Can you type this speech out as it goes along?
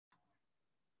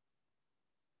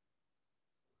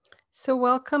So,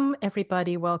 welcome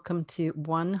everybody. Welcome to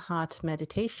One Heart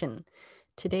Meditation.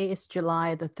 Today is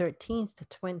July the 13th,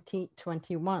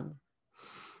 2021.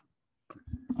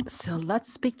 So,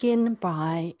 let's begin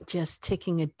by just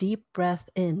taking a deep breath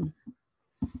in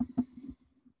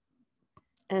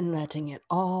and letting it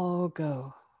all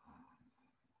go.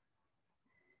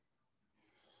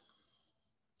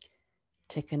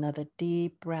 Take another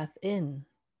deep breath in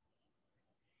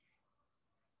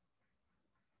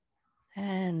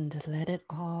and let it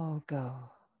all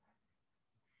go.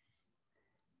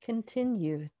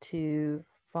 Continue to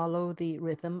follow the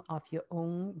rhythm of your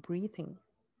own breathing,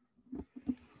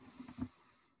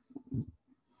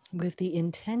 with the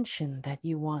intention that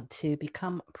you want to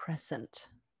become present.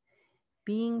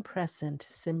 Being present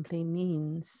simply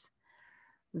means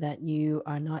that you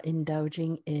are not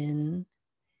indulging in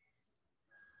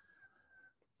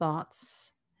thoughts.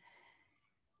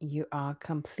 You are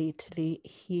completely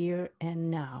here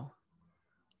and now,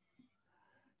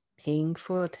 paying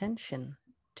full attention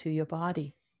to your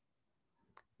body,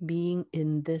 being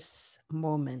in this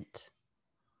moment.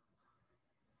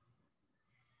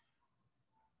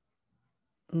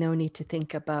 No need to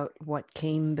think about what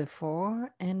came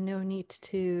before, and no need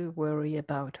to worry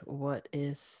about what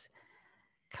is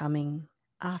coming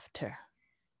after.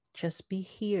 Just be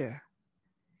here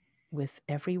with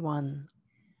everyone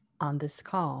on this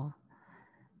call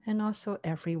and also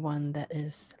everyone that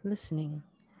is listening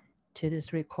to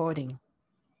this recording,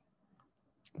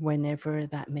 whenever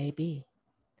that may be.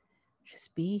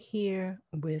 Just be here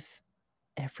with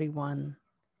everyone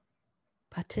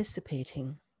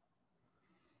participating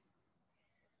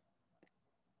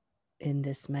in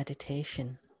this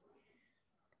meditation,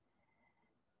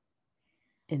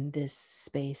 in this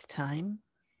space-time,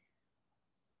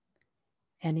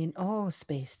 and in all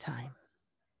space-time.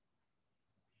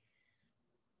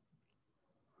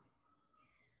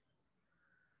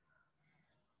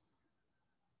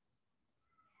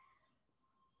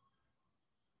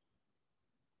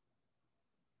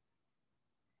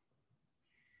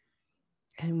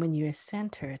 And when you're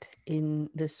centered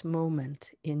in this moment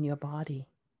in your body,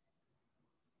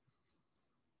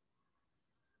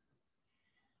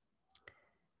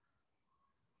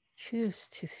 choose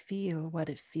to feel what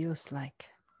it feels like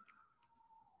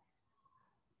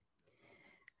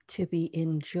to be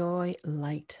in joy,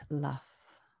 light, love.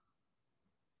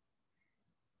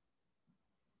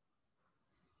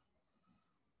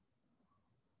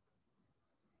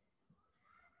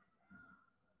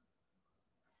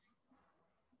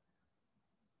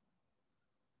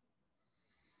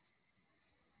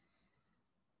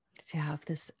 To have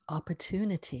this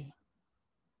opportunity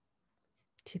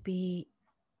to be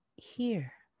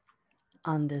here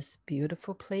on this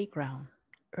beautiful playground,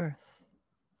 Earth,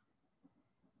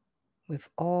 with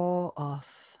all of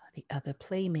the other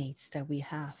playmates that we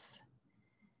have.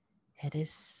 It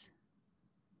is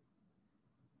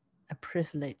a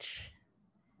privilege.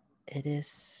 It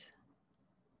is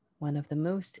one of the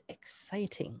most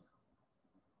exciting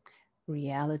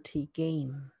reality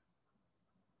game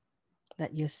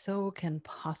that your soul can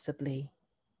possibly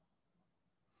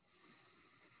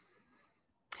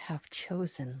have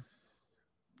chosen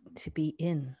to be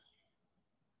in.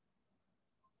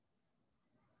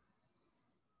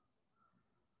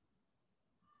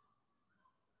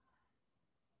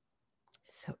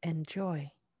 So enjoy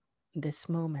this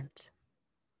moment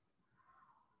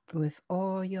with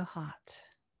all your heart.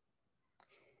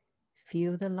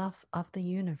 Feel the love of the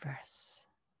universe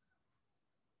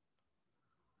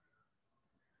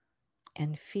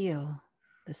and feel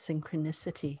the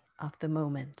synchronicity of the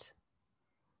moment.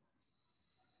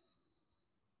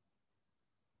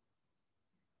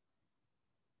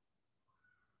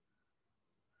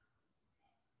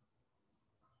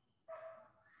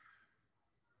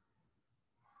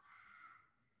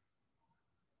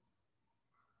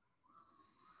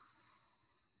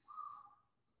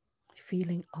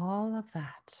 Feeling all of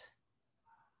that.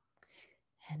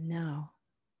 And now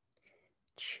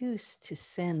choose to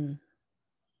send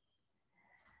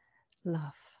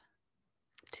love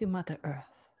to Mother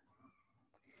Earth.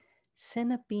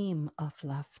 Send a beam of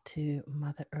love to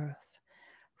Mother Earth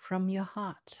from your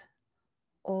heart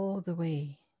all the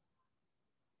way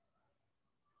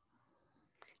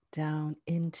down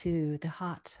into the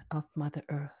heart of Mother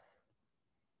Earth.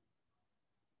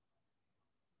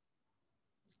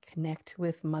 Connect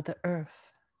with Mother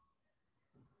Earth.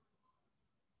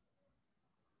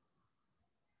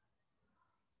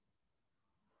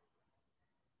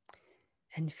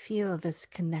 And feel this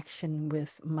connection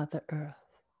with Mother Earth.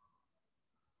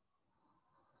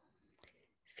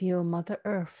 Feel Mother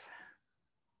Earth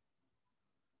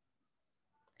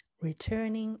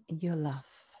returning your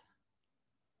love,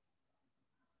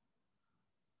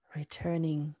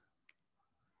 returning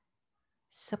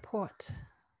support,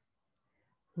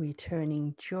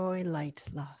 returning joy, light,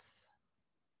 love,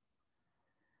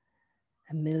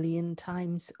 1,000,000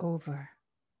 times over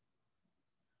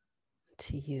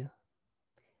to you,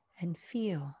 and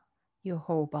feel your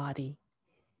whole body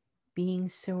being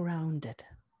surrounded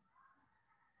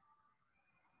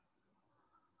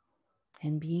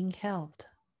and being held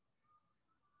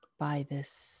by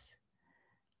this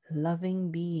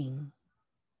loving being,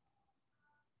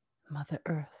 Mother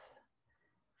Earth,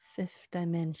 fifth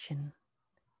dimension,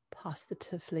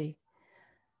 positively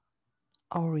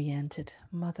oriented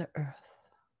Mother Earth.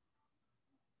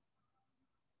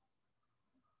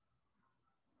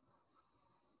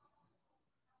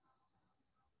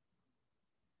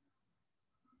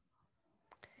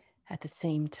 At the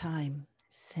same time,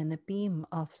 send a beam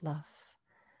of love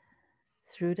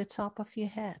through the top of your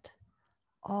head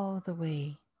all the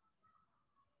way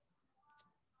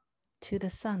to the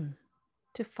sun,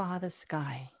 to Father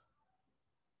Sky.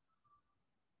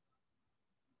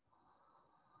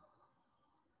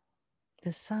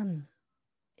 The sun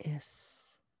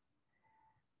is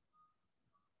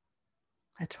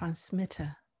a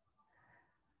transmitter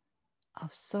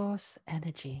of source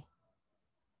energy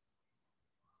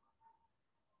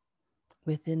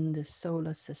within the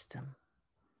solar system.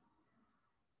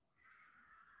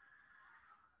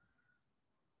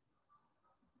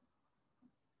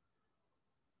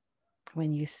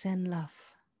 When you send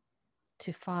love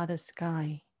to Father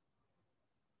Sky,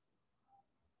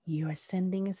 you are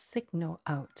sending a signal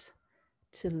out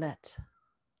to let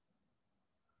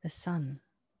the sun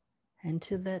and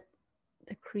to let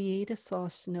the Creator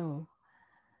Source know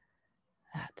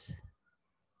that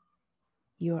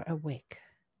you are awake,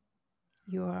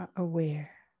 you are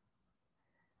aware,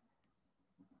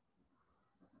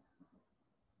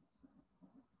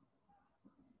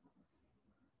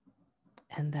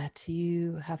 and that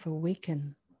you have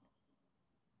awakened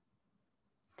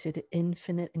to the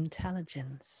infinite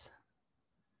intelligence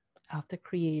of the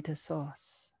Creator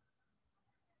Source.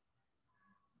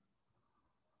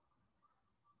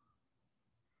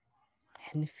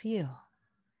 And feel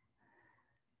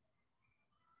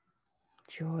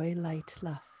joy, light,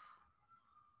 love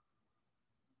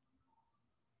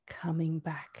coming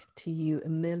back to you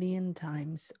 1,000,000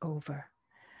 times over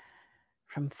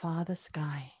from Father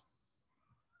Sky,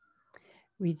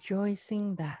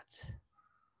 rejoicing that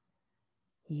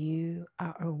you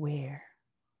are aware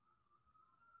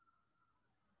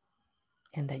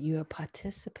and that you are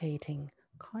participating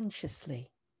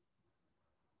consciously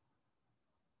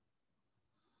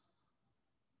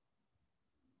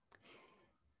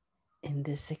in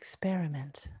this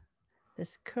experiment,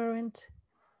 this current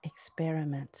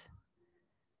experiment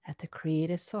at the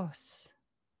Creator Source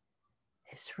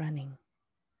is running,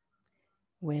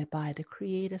 whereby the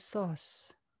Creator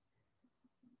Source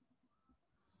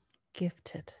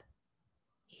gifted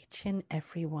each and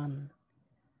every one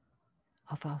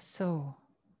of our soul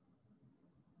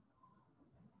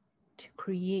to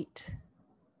create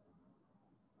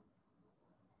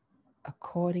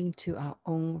according to our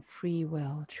own free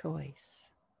will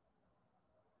choice,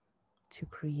 to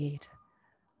create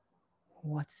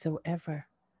whatsoever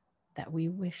that we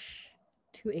wish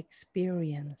to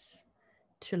experience,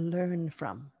 to learn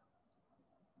from.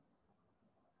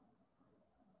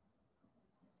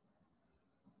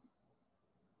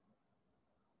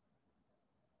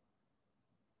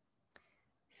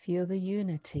 Feel the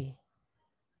unity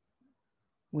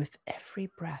with every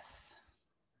breath.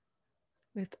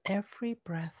 With every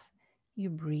breath you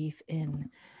breathe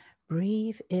in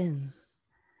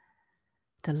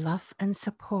the love and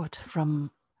support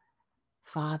from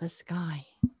Father Sky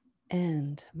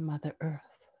and Mother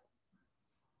Earth.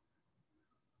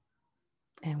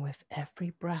 And with every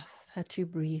breath that you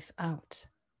breathe out,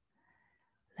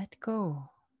 let go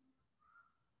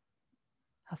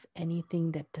of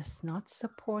anything that does not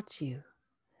support you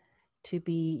to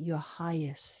be your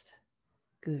highest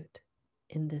good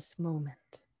in this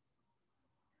moment.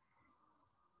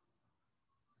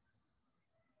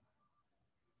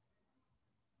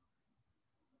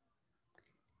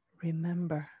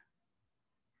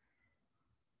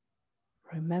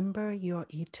 Remember your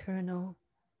eternal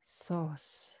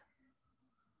source.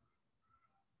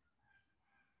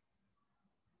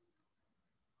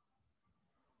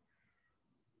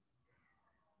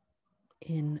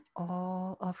 In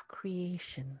all of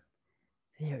creation,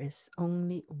 there is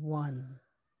only one,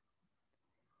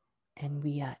 and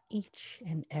we are each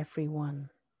and every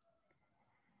one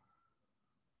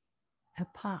a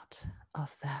part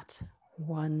of that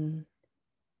one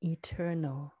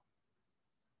eternal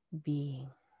being.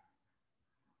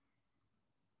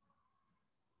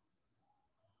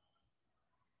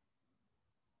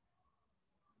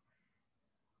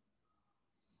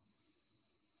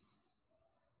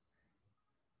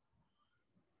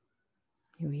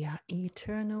 We are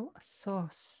eternal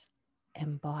source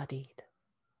embodied.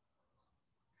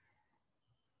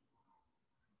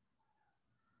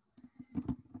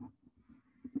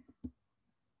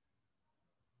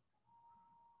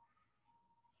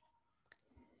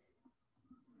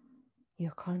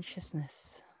 Your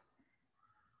consciousness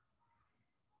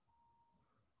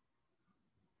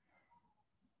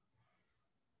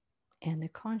and the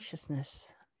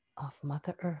consciousness of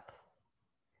Mother Earth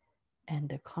and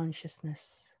the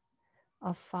consciousness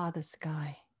of Father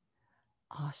Sky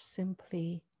are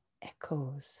simply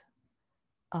echoes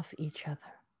of each other.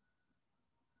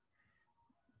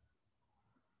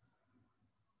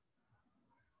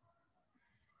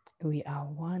 We are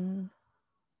one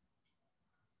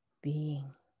being.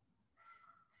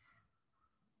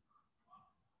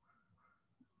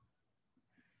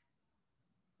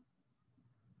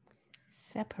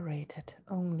 Separated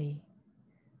only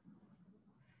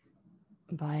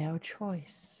by our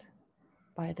choice,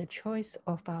 by the choice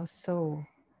of our soul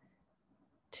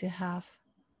to have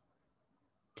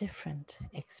different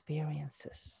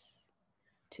experiences,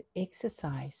 to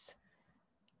exercise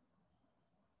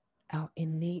our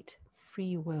innate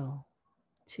free will,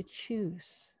 to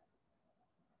choose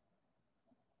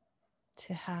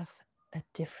to have a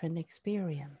different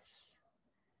experience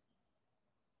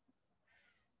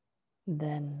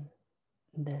than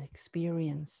the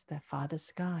experience that Father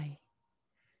Sky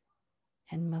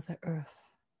and Mother Earth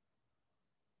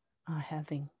are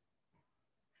having.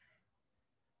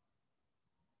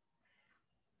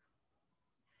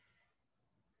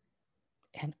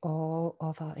 And all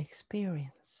of our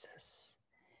experiences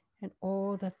and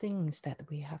all the things that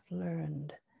we have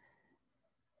learned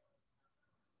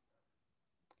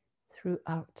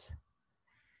throughout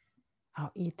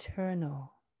our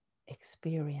eternal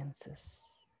experiences,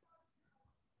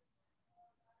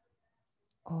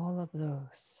 all of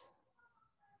those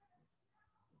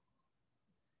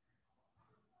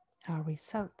are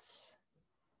results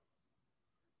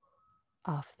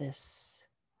of this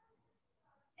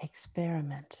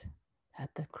experiment that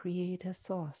the Creator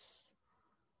Source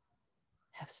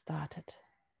have started.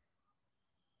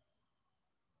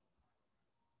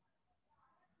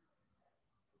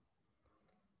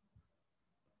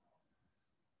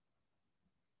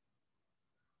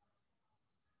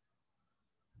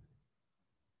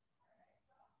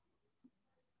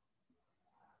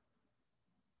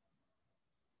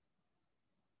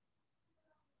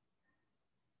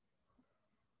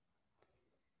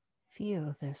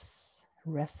 Feel this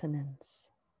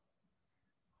resonance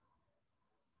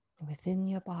within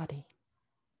your body.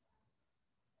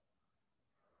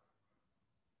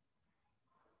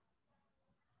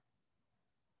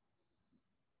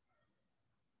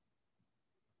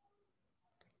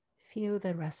 Feel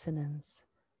the resonance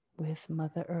with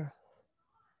Mother Earth.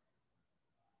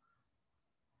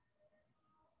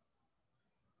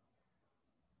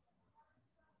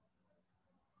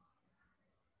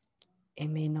 It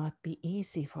may not be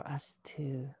easy for us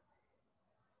to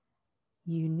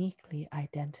uniquely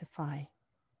identify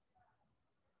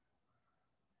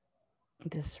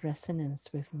this resonance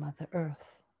with Mother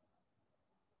Earth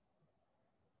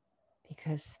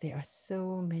because there are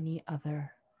so many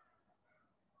other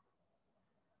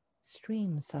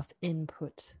streams of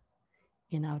input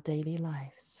in our daily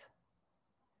lives.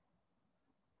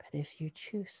 But if you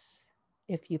choose,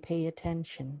 if you pay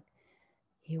attention,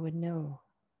 you would know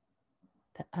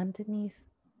that underneath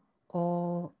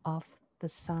all of the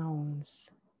sounds,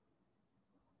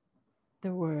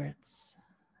 the words,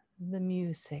 the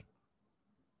music,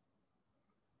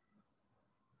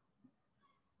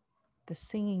 the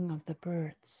singing of the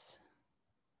birds,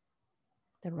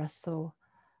 the rustle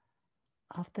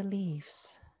of the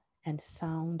leaves, and the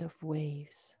sound of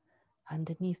waves,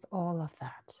 underneath all of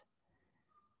that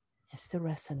is the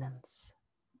resonance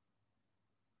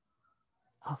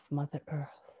of Mother Earth.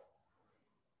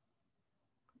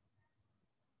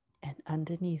 And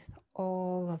underneath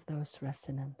all of those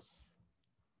resonance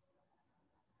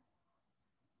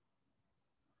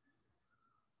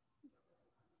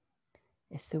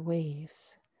is the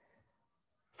waves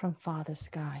from Father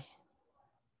Sky.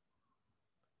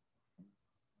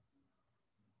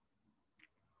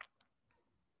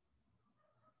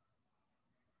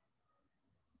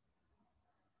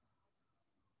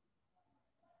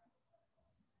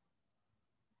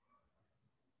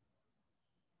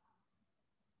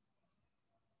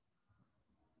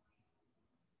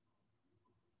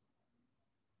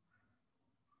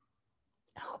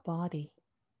 body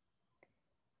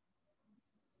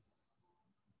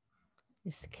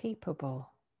is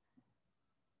capable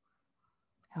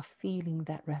of feeling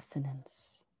that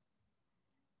resonance.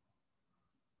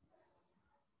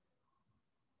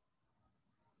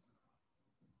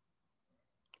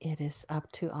 It is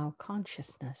up to our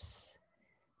consciousness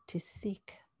to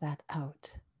seek that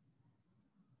out.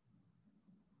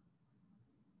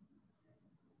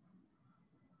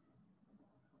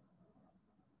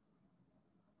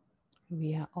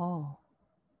 We are all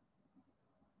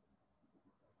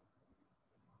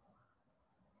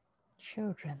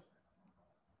children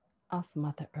of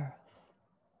Mother Earth.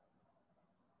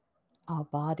 Our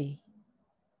body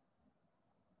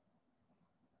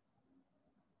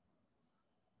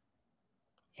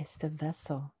is the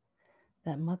vessel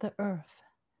that Mother Earth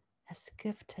has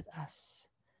gifted us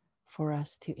for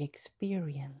us to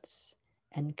experience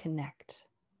and connect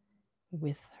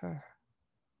with her.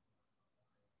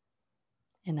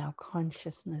 And our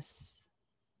consciousness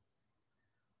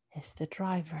is the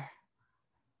driver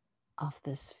of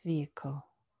this vehicle,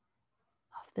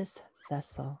 of this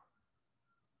vessel.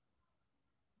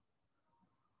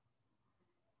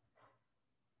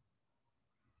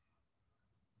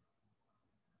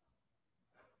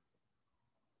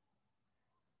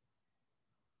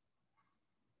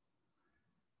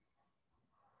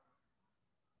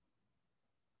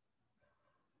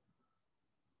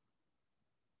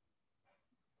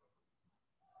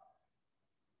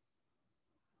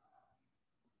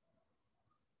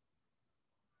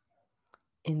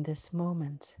 In this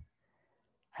moment,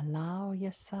 allow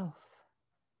yourself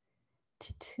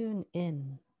to tune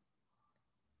in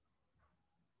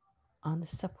on the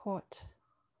support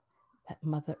that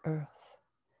Mother Earth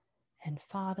and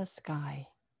Father Sky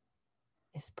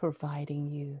is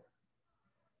providing you.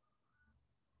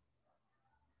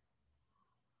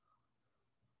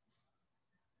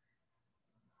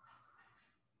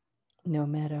 No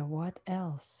matter what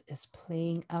else is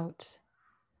playing out,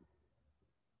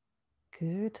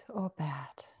 good or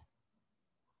bad,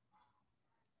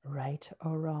 right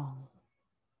or wrong,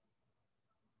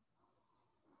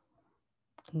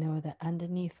 know that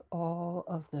underneath all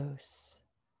of those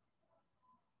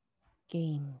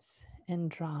games and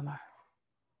drama,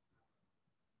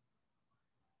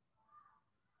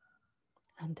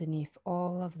 underneath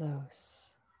all of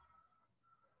those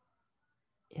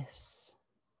is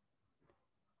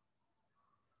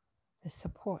the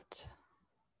support,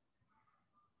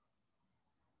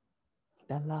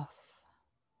 the love,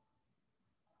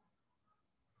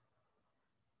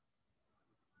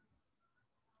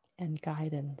 and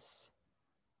guidance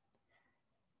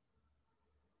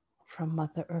from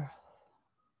Mother Earth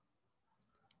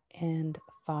and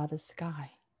Father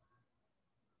Sky.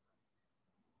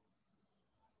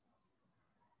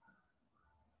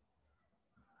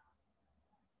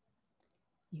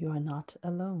 You are not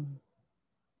alone.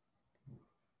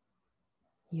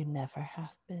 You never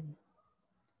have been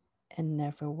and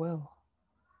never will.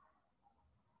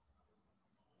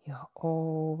 You're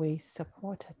always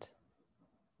supported.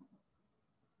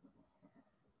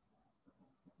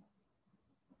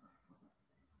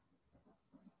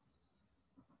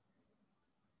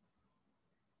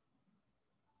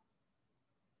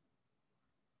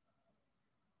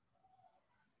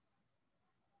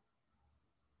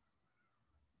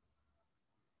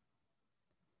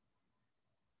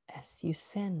 As you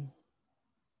send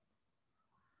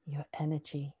your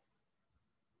energy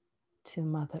to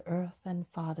Mother Earth and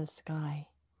Father Sky,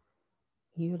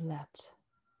 you let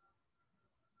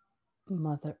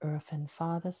Mother Earth and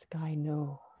Father Sky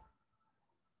know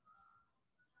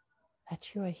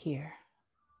that you are here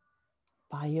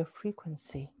by your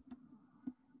frequency,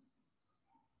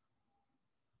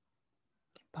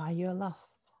 by your love.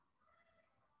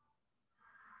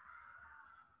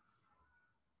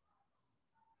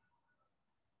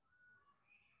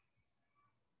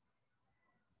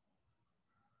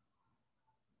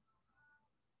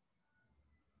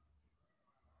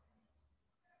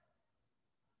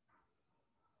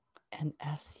 And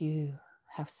as you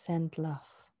have sent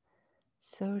love,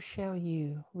 so shall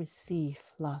you receive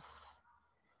love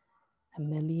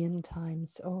 1,000,000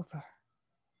 times over.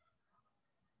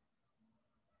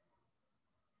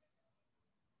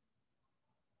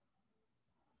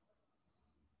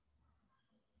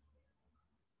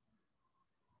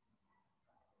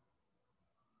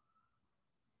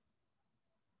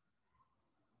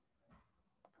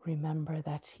 Remember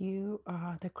that you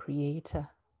are the creator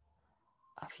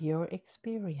of your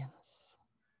experience.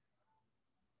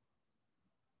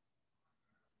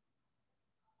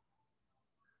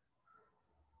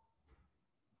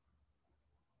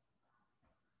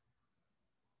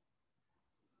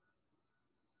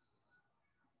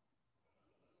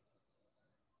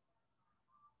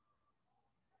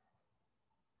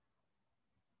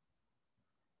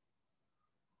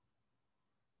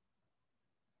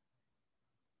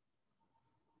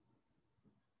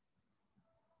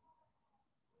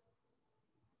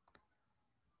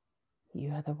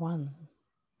 You are the one.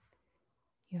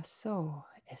 Your soul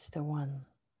is the one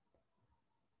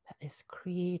that is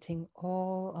creating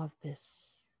all of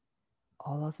this,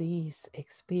 all of these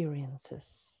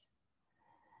experiences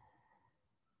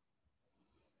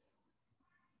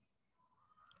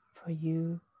for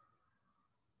you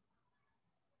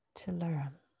to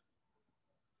learn,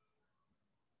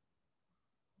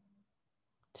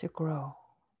 to grow,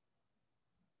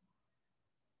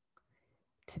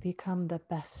 to become the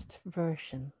best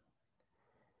version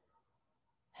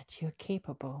that you're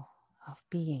capable of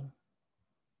being.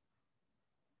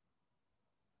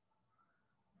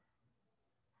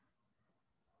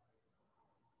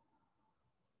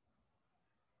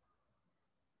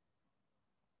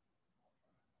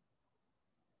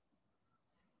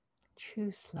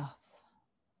 Choose love.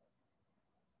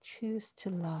 Choose to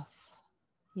love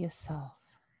yourself.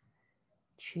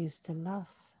 Choose to love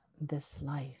this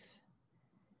life.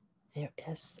 There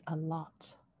is a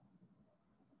lot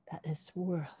that is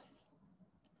worth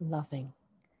loving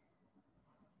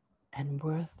and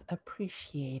worth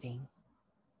appreciating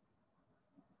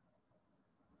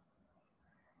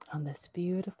on this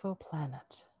beautiful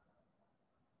planet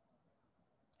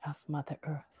of Mother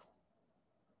Earth.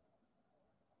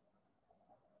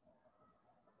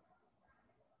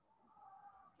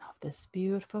 Of this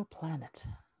beautiful planet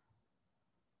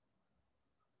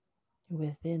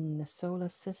within the solar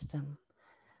system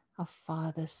of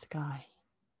Father Sky.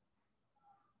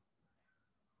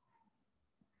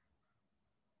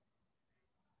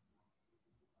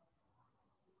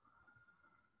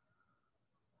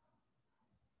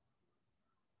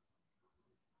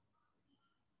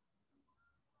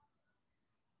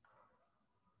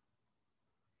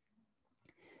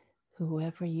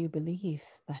 Whoever you believe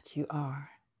that you are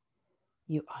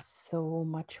so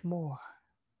much more.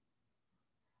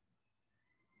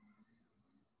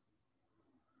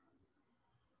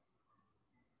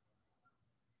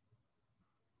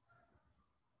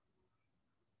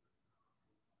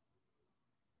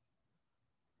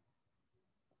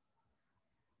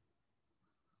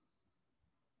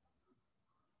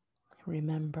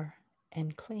 Remember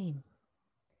and claim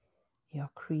your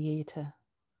creator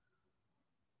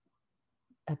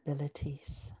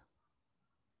abilities,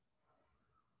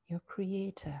 your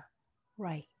creator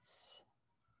rights.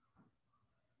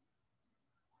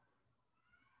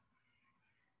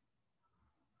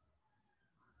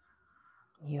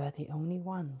 You are the only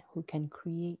one who can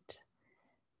create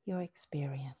your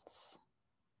experience.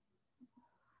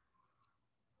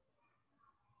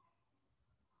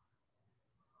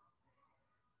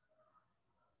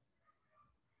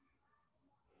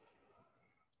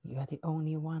 You are the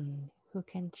only one who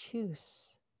can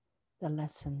choose the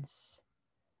lessons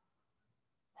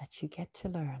that you get to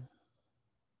learn.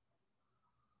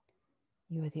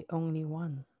 You are the only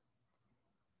one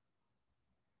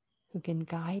who can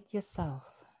guide yourself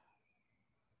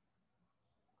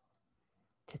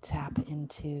to tap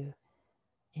into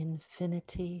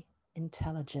infinity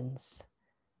intelligence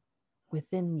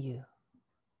within you.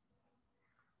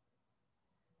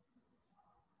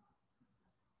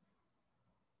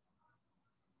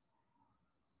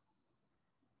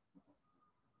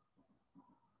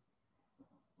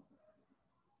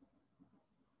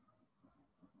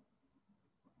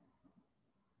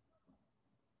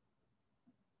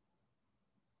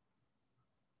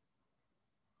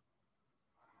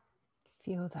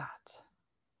 Feel that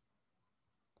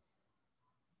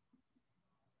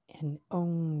and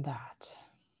own that.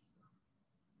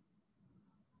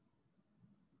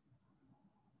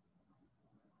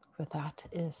 For that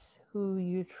is who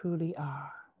you truly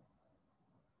are.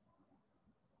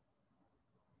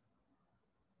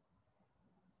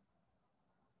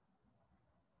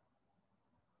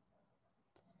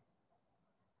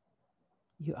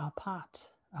 You are part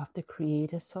of the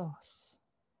Creator Source.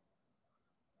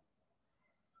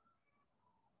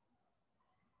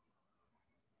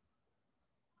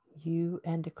 You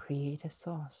and the Creator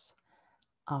Source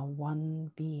are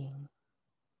one being.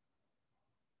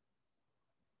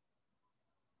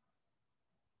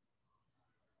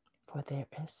 For there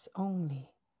is only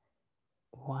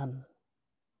one.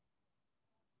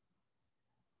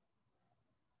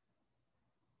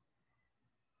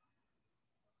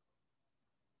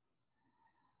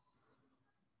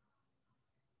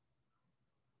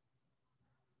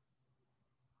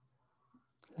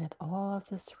 Let all of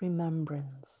this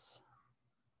remembrance,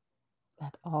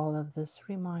 let all of this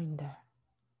reminder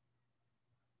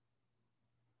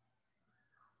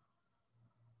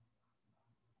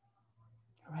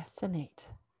resonate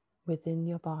within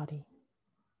your body,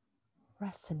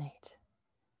 resonate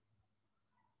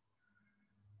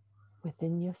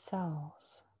within your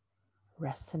cells,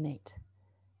 resonate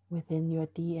within your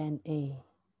DNA,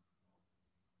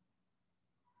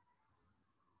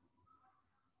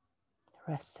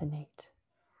 resonate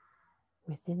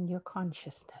within your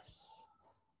consciousness.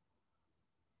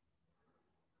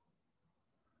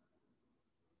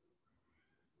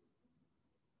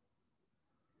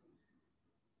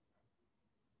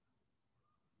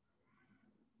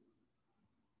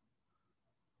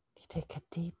 You take a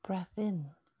deep breath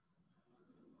in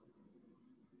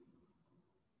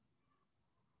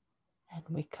and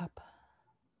wake up.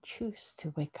 Choose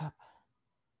to wake up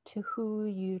to who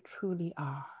you truly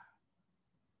are.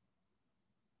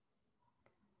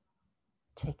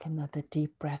 Take another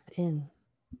deep breath in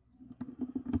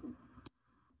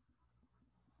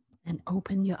and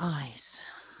open your eyes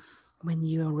when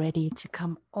you are ready to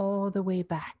come all the way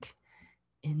back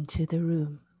into the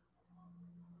room.